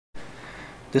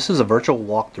This is a virtual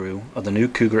walkthrough of the new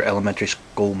Cougar Elementary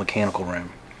School mechanical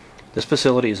room. This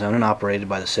facility is owned and operated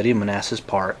by the City of Manassas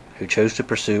Park, who chose to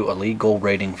pursue a LEED Gold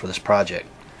rating for this project.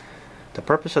 The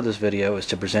purpose of this video is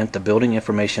to present the Building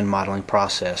Information Modeling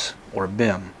Process, or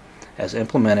BIM, as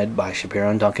implemented by Shapiro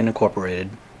and Duncan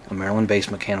Incorporated, a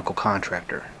Maryland-based mechanical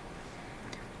contractor.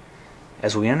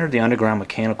 As we enter the underground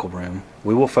mechanical room,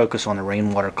 we will focus on the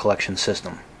rainwater collection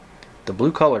system. The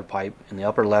blue colored pipe in the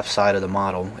upper left side of the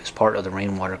model is part of the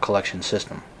rainwater collection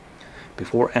system.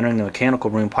 Before entering the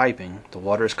mechanical room piping, the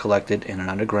water is collected in an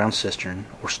underground cistern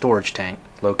or storage tank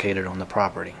located on the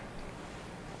property.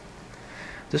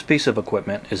 This piece of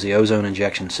equipment is the ozone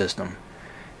injection system.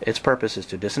 Its purpose is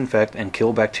to disinfect and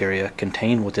kill bacteria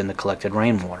contained within the collected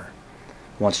rainwater.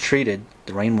 Once treated,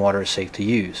 the rainwater is safe to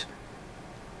use.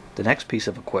 The next piece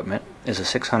of equipment is a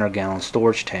 600-gallon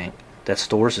storage tank that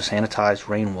stores the sanitized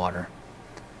rainwater.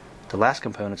 The last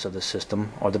components of the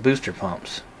system are the booster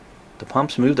pumps. The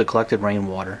pumps move the collected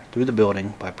rainwater through the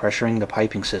building by pressuring the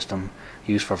piping system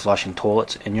used for flushing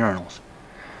toilets and urinals.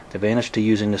 The advantage to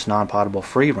using this non-potable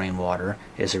free rainwater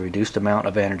is a reduced amount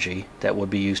of energy that would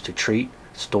be used to treat,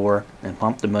 store, and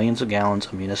pump the millions of gallons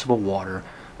of municipal water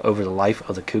over the life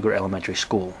of the Cougar Elementary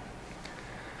School.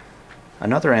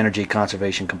 Another energy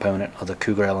conservation component of the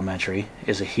Cougar Elementary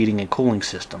is a heating and cooling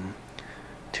system.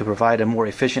 To provide a more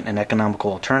efficient and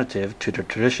economical alternative to the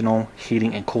traditional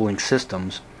heating and cooling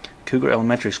systems, Cougar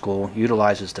Elementary School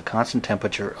utilizes the constant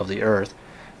temperature of the earth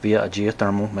via a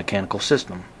geothermal mechanical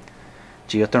system.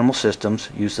 Geothermal systems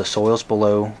use the soils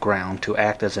below ground to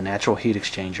act as a natural heat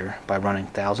exchanger by running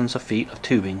thousands of feet of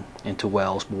tubing into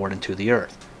wells bored into the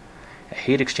earth. A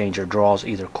heat exchanger draws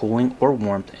either cooling or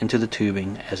warmth into the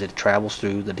tubing as it travels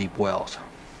through the deep wells.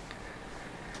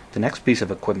 The next piece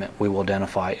of equipment we will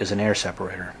identify is an air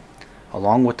separator.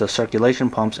 Along with the circulation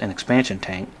pumps and expansion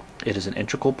tank, it is an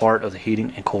integral part of the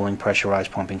heating and cooling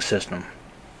pressurized pumping system.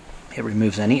 It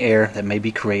removes any air that may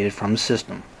be created from the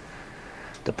system.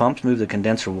 The pumps move the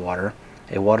condenser water,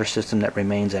 a water system that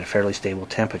remains at a fairly stable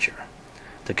temperature.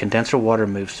 The condenser water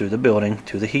moves through the building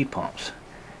to the heat pumps.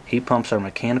 Heat pumps are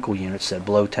mechanical units that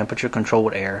blow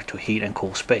temperature-controlled air to heat and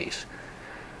cool space.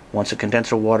 Once the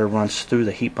condenser water runs through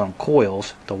the heat pump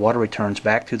coils, the water returns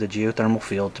back to the geothermal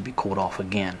field to be cooled off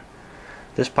again.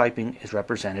 This piping is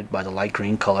represented by the light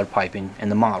green colored piping in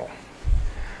the model.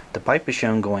 The pipe is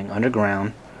shown going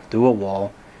underground, through a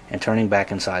wall, and turning back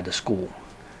inside the school.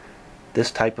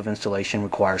 This type of installation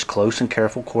requires close and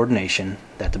careful coordination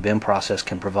that the BIM process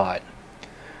can provide.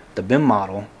 The BIM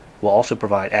model will also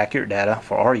provide accurate data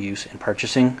for our use in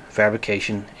purchasing,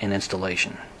 fabrication, and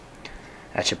installation.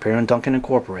 At Shapiro and Duncan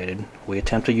Incorporated, we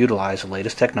attempt to utilize the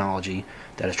latest technology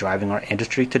that is driving our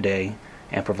industry today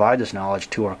and provide this knowledge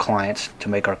to our clients to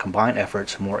make our combined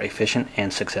efforts more efficient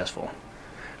and successful.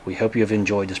 We hope you have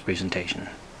enjoyed this presentation.